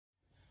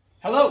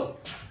Hello,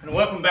 and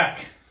welcome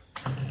back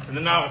to the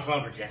Novice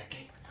Lumberjack,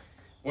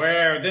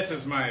 where this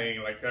is my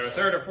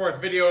third or fourth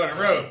video in a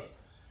row,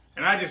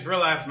 and I just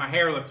realized my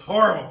hair looks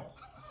horrible.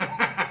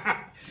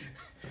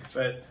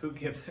 But who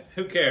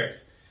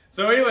cares?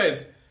 So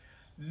anyways,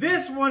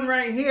 this one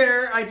right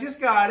here, I just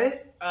got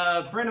it.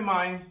 A friend of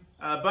mine,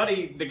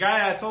 buddy, the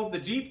guy I sold the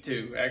Jeep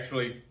to,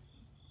 actually,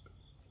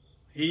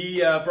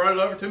 he brought it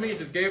over to me. He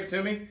just gave it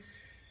to me.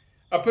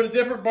 I put a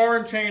different bar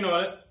and chain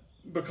on it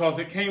because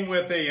it came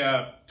with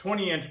a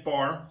 20-inch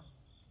bar,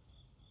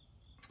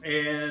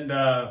 and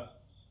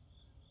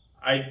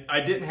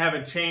I didn't have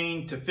a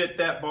chain to fit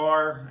that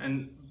bar,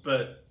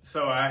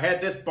 so I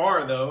had this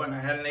bar though, and I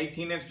had an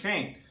 18-inch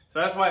chain, so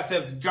that's why it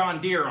says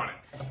John Deere on it.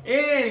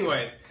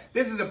 Anyways,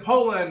 this is a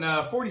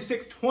Poulan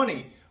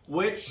 4620,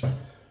 which,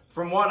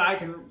 from what I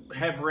can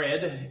have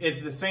read,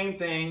 is the same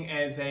thing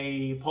as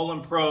a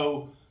Poulan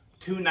Pro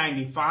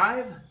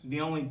 295. The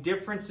only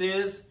difference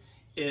is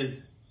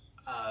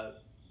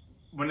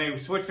when they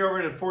switched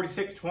over to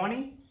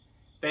 4620,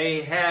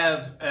 they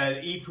have an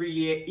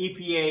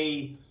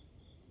EPA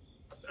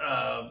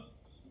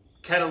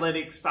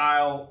catalytic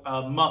style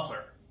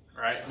muffler,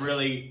 right?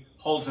 Really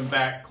holds them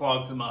back,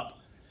 clogs them up.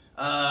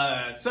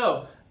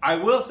 So I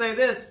will say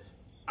this,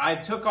 I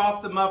took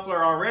off the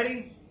muffler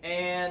already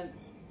and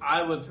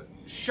I was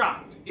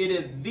shocked. It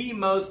is the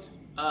most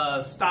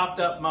stopped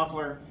up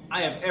muffler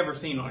I have ever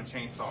seen on a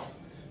chainsaw.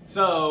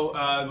 So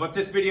what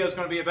this video is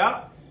going to be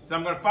about, so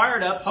I'm going to fire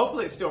it up.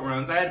 Hopefully it still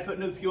runs. I had to put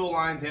new fuel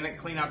lines in it,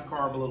 clean out the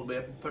carb a little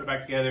bit, put it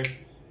back together.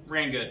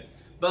 Ran good.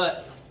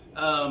 But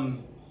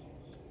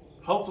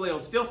hopefully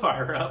it'll still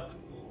fire up.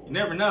 You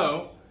never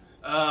know.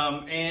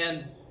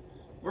 And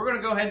we're going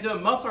to go ahead and do a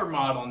muffler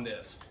mod on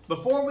this.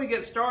 Before we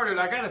get started,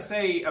 I got to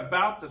say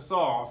about the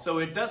saw. So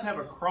it does have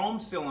a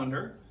chrome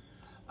cylinder.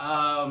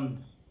 And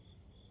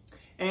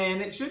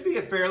it should be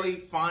a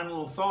fairly fine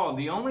little saw.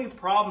 The only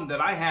problem that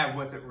I have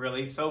with it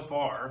really so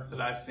far that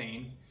I've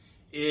seen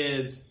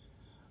is,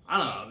 I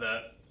don't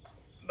know,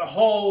 the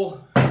whole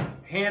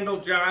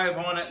handle jive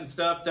on it and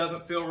stuff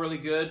doesn't feel really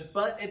good,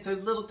 but it's a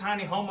little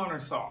tiny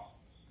homeowner saw.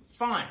 It's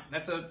fine.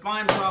 That's a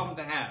fine problem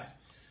to have.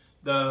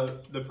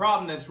 The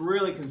problem that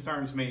really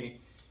concerns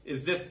me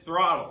is this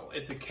throttle.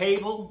 It's a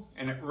cable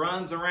and it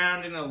runs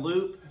around in a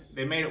loop.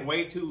 They made it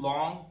way too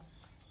long,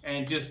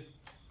 and just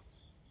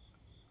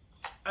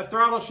a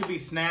throttle should be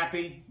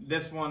snappy.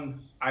 This one,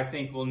 I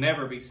think, will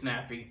never be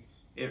snappy.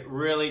 It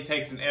really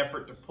takes an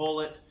effort to pull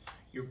it.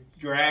 You're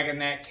dragging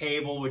that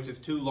cable, which is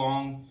too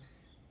long.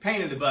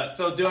 Pain in the butt.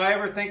 So do I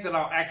ever think that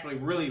I'll actually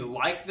really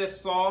like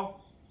this saw?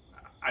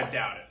 I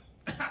doubt it.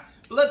 But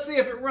let's see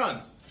if it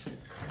runs.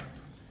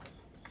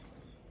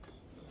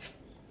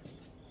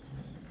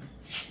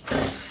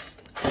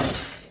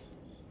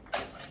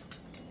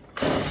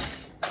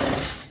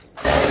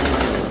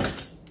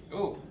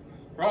 Ooh,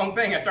 wrong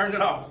thing, I turned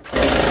it off.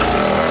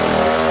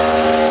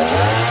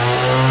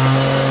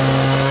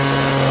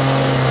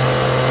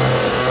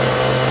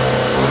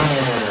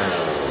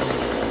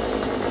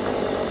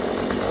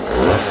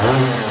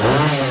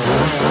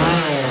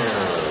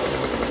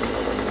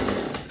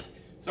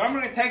 So I'm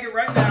going to take it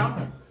right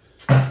now.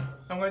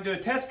 I'm going to do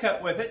a test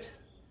cut with it,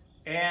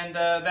 and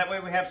that way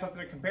we have something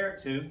to compare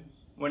it to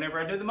whenever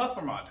I do the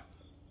muffler mod.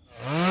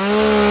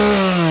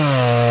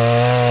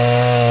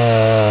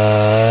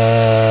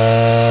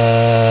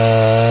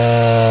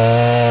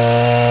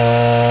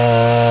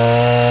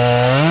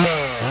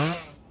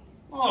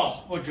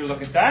 Oh, would you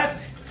look at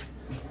that?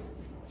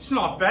 It's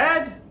not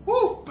bad.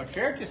 Woo, my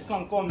chair just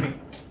sunk on me.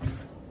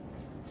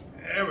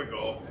 There we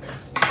go.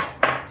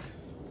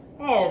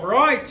 All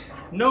right,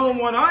 knowing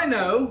what I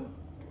know,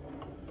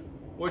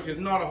 which is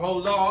not a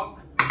whole lot,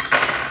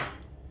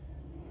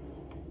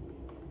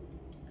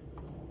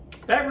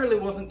 that really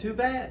wasn't too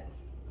bad.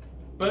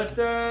 But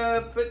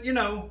you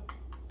know,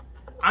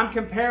 I'm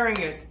comparing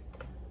it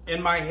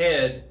in my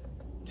head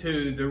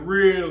to the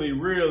really,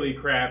 really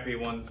crappy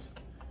ones.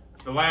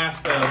 The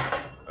last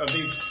of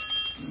these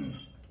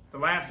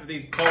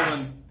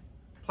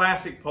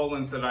plastic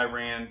Poulans that I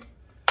ran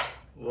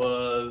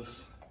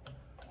was,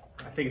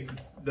 I think it's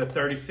the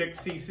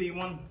 36cc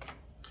one.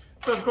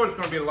 So of course it's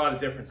going to be a lot of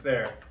difference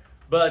there.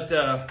 But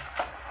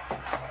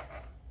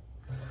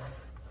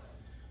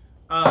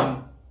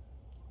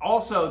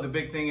also the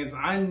big thing is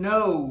I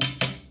know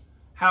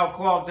how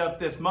clogged up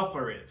this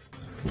muffler is.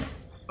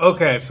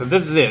 Okay, so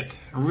this is it.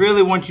 I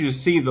really want you to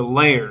see the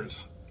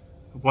layers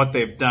of what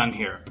they've done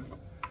here.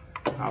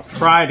 I'll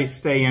try to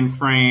stay in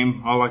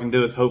frame. All I can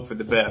do is hope for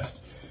the best.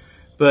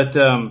 But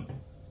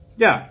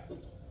yeah,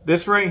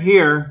 this right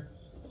here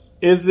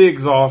is the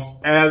exhaust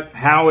as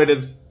how it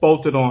is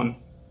bolted on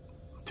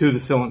to the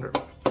cylinder.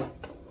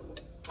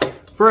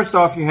 First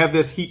off, you have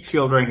this heat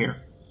shield right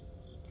here.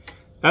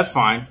 That's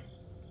fine.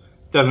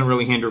 Doesn't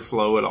really hinder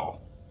flow at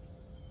all.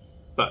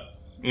 But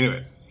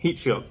anyways, heat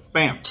shield,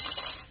 bam.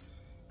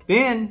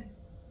 Then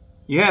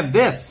you have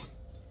this.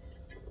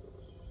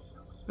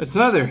 It's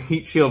another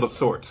heat shield of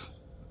sorts.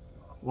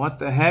 What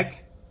the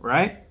heck,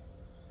 right?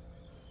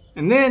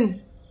 And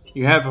then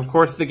You have, of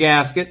course, the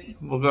gasket.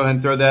 We'll go ahead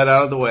and throw that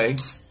out of the way.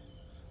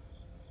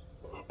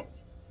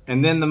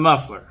 And then the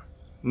muffler.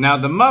 Now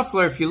the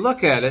muffler, if you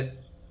look at it,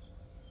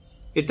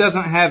 it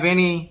doesn't have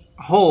any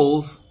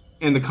holes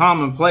in the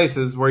common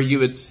places where you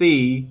would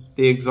see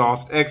the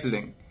exhaust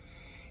exiting.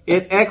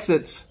 It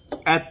exits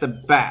at the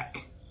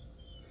back.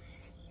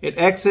 It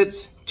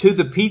exits to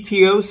the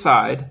PTO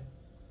side.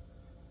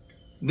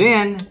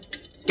 Then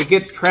it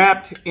gets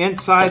trapped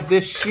inside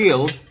this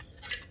shield.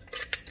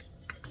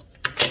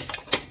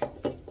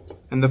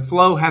 And the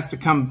flow has to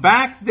come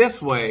back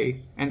this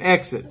way and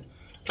exit.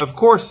 Of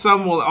course,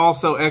 some will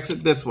also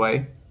exit this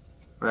way,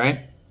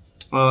 right?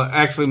 Well,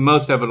 actually,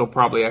 most of it will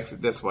probably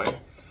exit this way.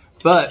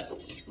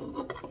 But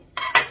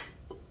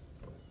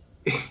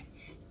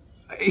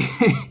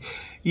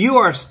you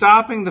are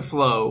stopping the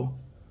flow,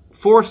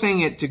 forcing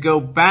it to go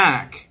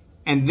back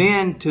and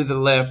then to the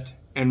left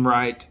and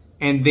right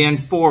and then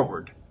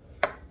forward.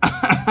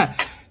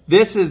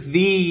 This is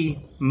the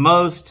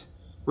most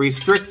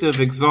restrictive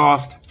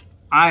exhaust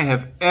I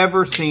have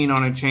ever seen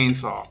on a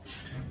chainsaw.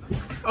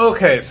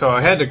 Okay, so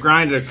I had to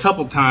grind it a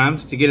couple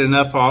times to get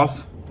enough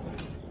off.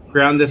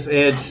 Ground this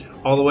edge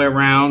all the way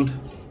around.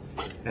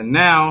 And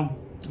now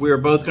we are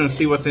both going to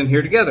see what's in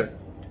here together.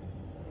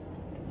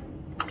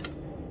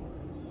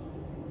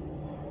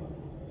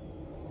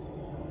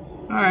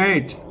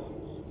 Alright,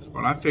 that's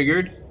what I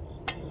figured.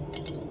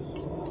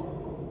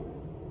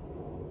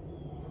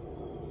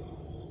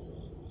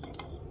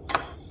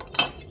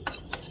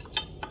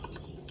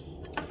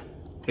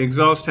 The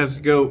exhaust has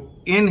to go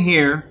in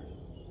here,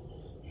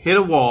 hit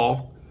a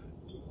wall,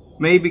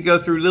 maybe go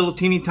through little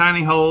teeny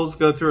tiny holes,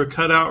 go through a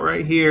cutout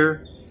right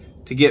here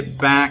to get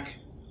back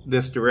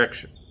this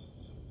direction.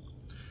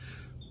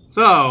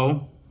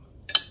 So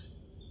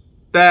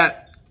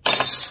that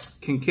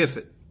can kiss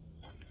it.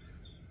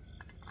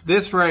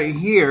 This right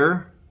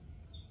here,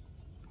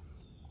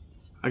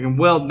 I can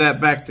weld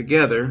that back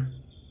together.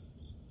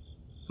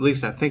 At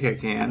least I think I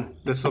can.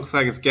 This looks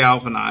like it's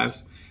galvanized.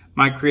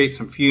 Might create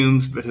some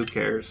fumes, but who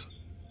cares?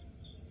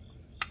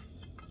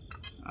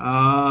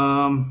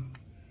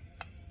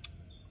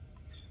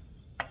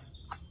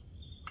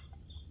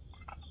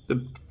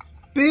 The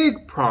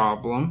big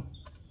problem,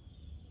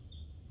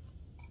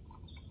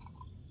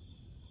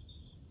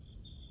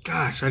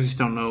 gosh, I just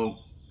don't know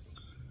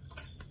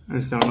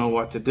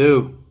what to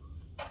do.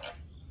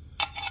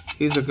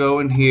 These will go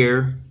in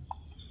here,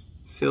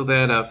 seal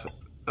that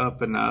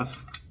up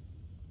enough.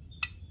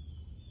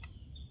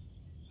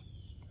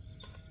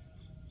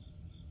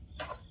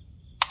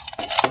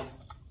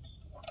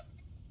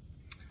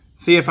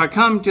 See, if I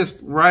come just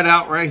right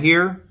out right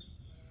here,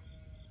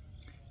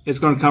 it's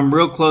going to come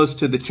real close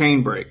to the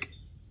chain brake.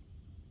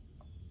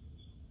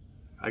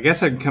 I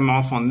guess I can come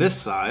off on this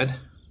side.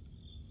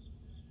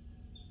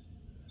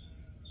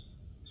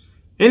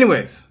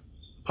 Anyways,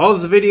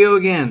 pause the video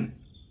again.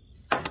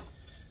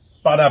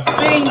 Bada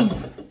bing,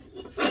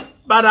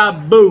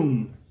 bada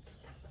boom.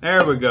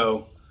 There we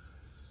go.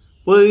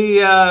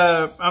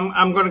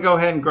 I'm going to go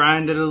ahead and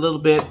grind it a little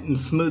bit and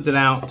smooth it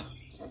out.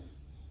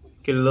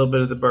 Get a little bit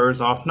of the burrs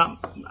off.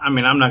 I'm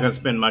not going to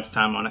spend much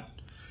time on it.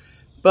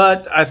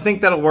 But I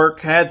think that'll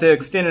work. I had to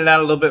extend it out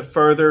a little bit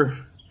further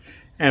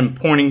and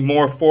pointing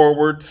more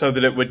forward so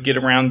that it would get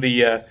around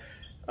the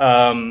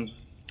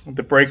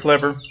brake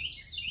lever.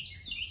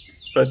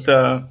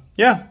 But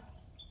yeah,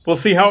 we'll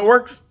see how it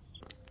works.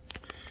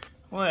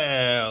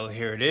 Well,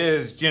 here it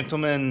is,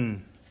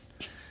 gentlemen.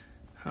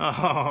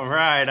 All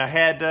right, I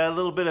had a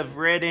little bit of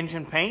red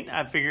engine paint.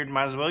 I figured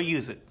might as well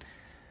use it.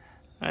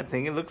 I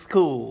think it looks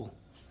cool.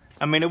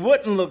 I mean, it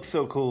wouldn't look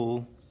so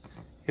cool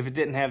if it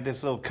didn't have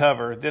this little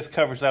cover. This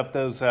covers up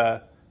those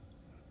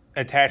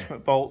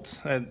attachment bolts.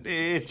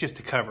 It's just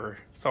a cover.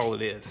 That's all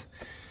it is.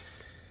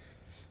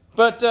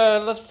 But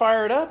let's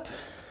fire it up.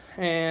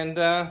 And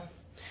I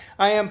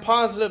am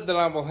positive that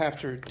I will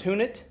have to tune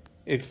it.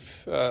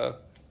 If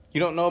you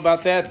don't know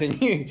about that,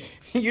 then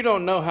you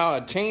don't know how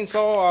a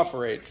chainsaw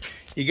operates.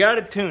 You got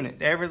to tune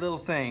it, every little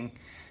thing.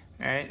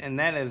 All right? And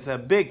that is a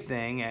big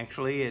thing,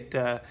 actually. It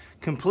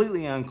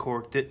completely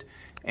uncorked it.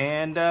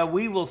 And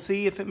we will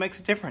see if it makes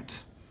a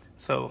difference.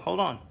 So, hold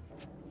on.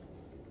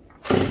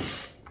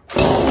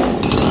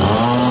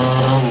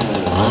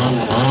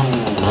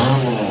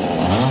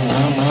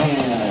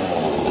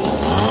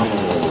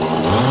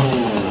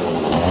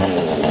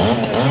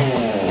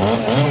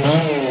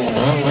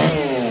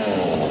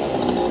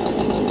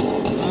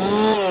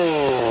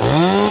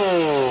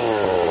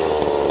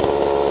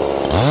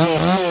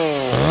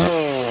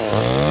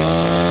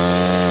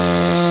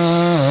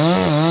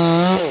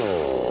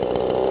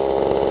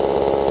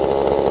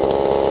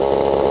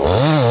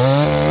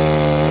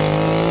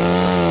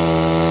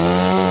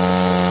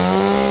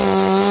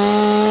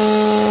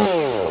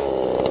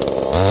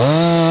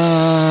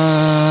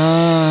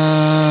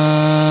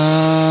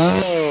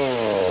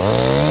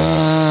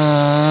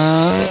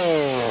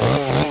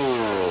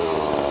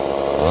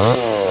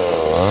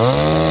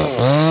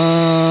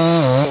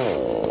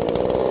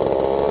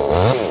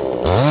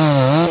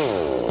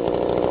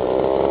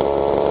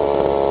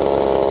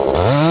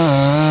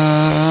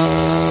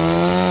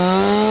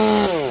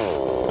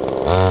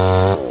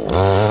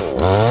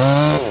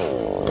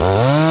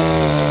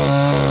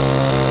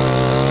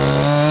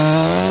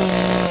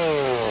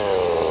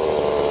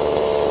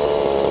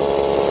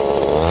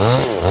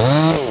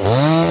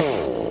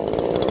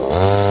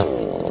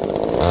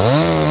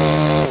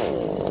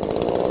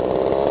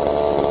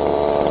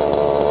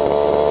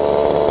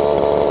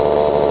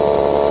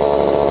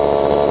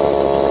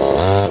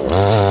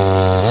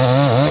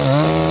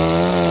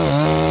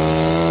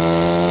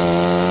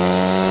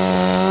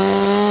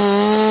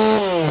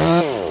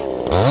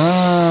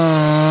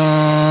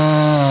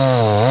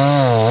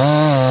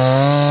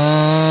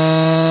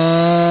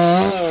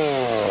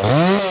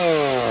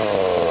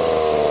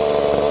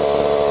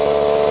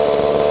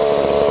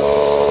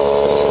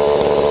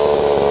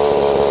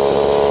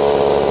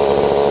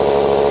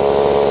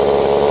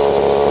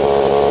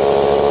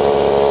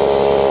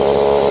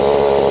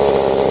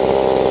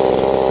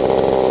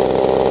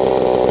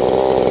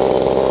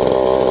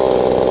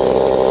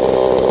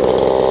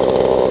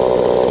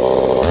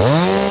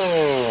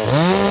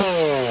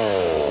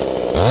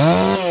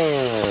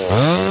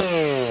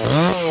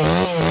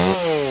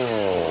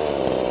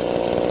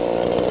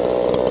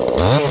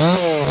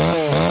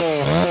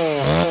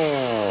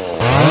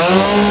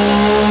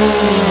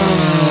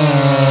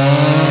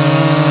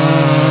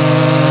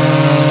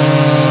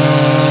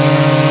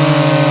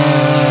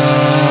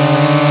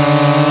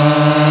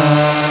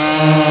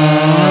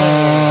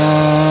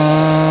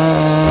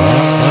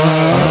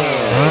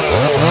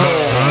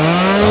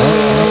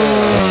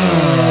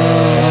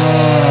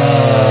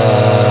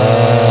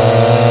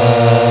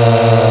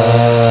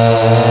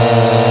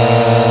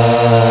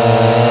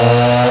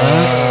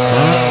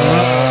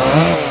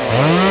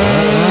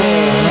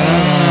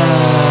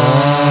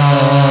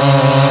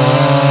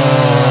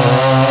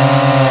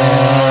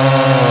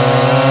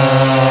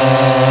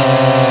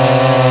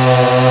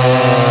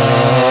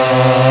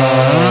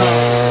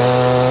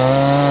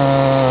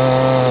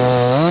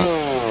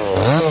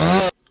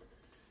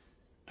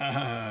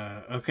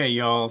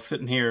 y'all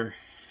sitting here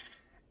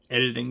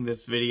editing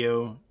this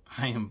video.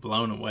 I am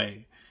blown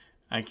away.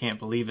 I can't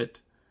believe it.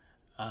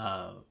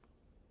 I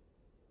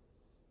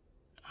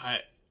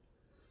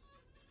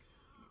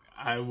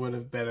would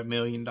have bet $1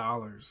 million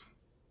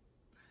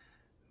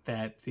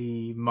that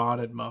the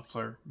modded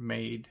muffler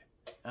made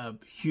a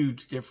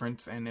huge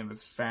difference and it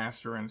was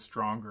faster and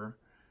stronger.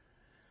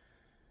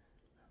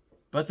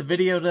 But the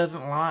video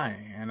doesn't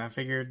lie, and I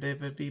figured it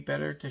would be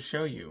better to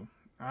show you.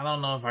 I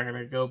don't know if I'm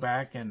going to go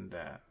back and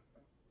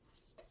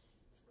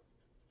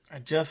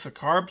adjust the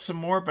carb some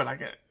more, but I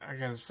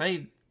gotta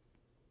say,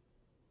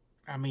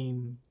 I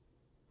mean,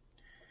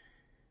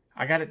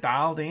 I got it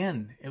dialed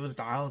in. It was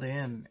dialed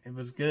in. It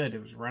was good.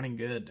 It was running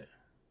good.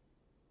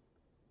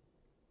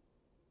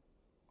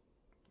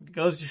 It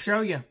goes to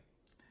show you,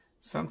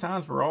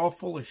 sometimes we're all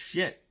full of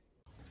shit.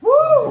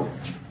 Woo!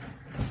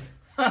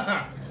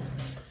 I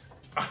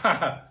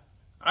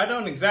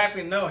don't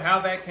exactly know how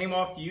that came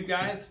off to you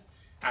guys.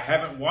 I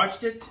haven't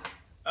watched it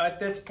at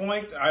this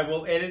point. I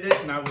will edit it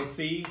and I will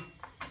see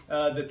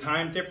the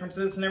time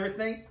differences and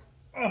everything.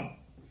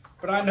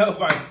 But I know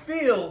by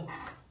feel,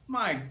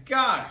 my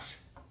gosh,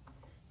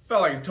 it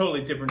felt like a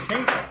totally different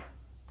chainsaw.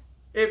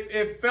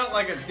 It felt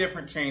like a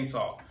different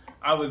chainsaw.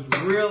 I was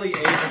really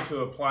able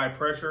to apply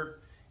pressure.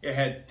 It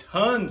had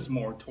tons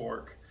more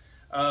torque.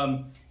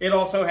 It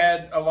also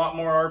had a lot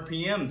more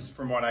RPMs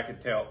from what I could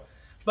tell.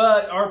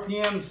 But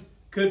RPMs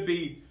could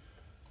be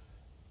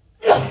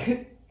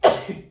jeez.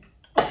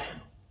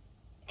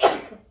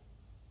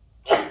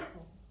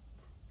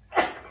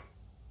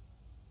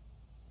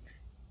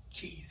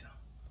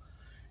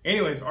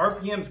 Anyways,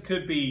 RPMs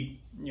could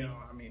be, you know,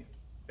 I mean,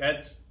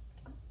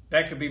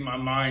 that could be my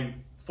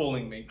mind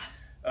fooling me.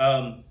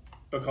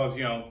 Because,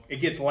 you know, it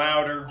gets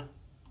louder.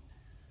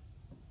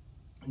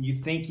 You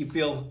think you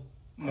feel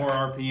more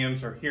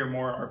RPMs or hear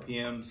more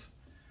RPMs.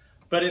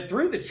 But it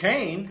threw the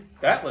chain.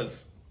 That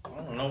was, I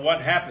don't know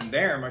what happened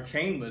there. My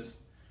chain was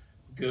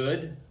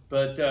good.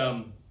 But,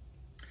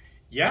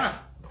 yeah.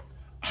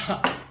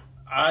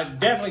 I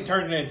definitely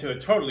turned it into a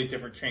totally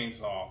different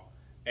chainsaw.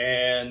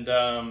 And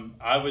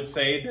I would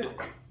say that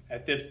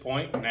at this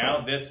point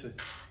now, this is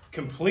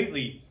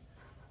completely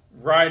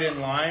right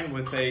in line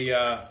with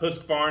a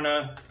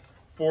Husqvarna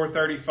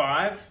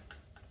 435.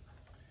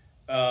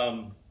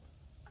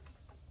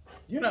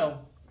 You know,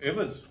 it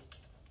was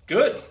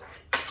good.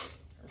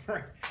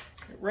 It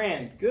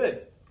ran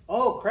good.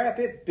 Oh crap!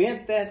 It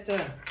bent that.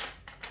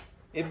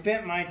 It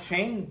bent my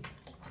chain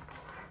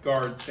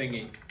guard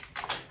thingy.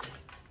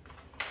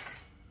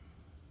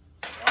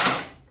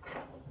 Wow!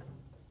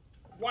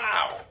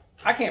 Wow!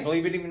 I can't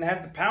believe it even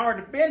had the power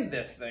to bend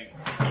this thing.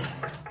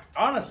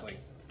 Honestly,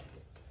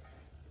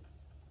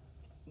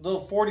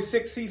 little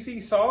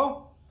 46cc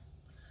saw.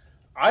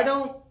 I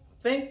don't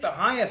think the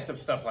highest of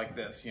stuff like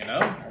this, you know?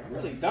 I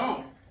really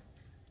don't.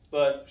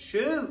 But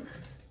shoot,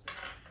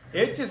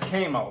 it just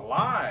came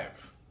alive.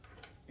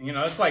 You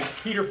know, it's like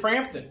Peter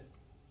Frampton.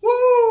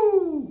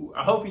 Woo!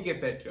 I hope you get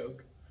that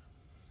joke.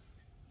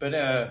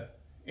 But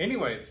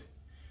anyways,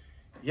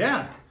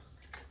 yeah.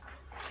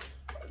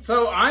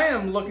 So I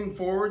am looking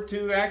forward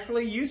to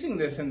actually using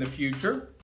this in the future.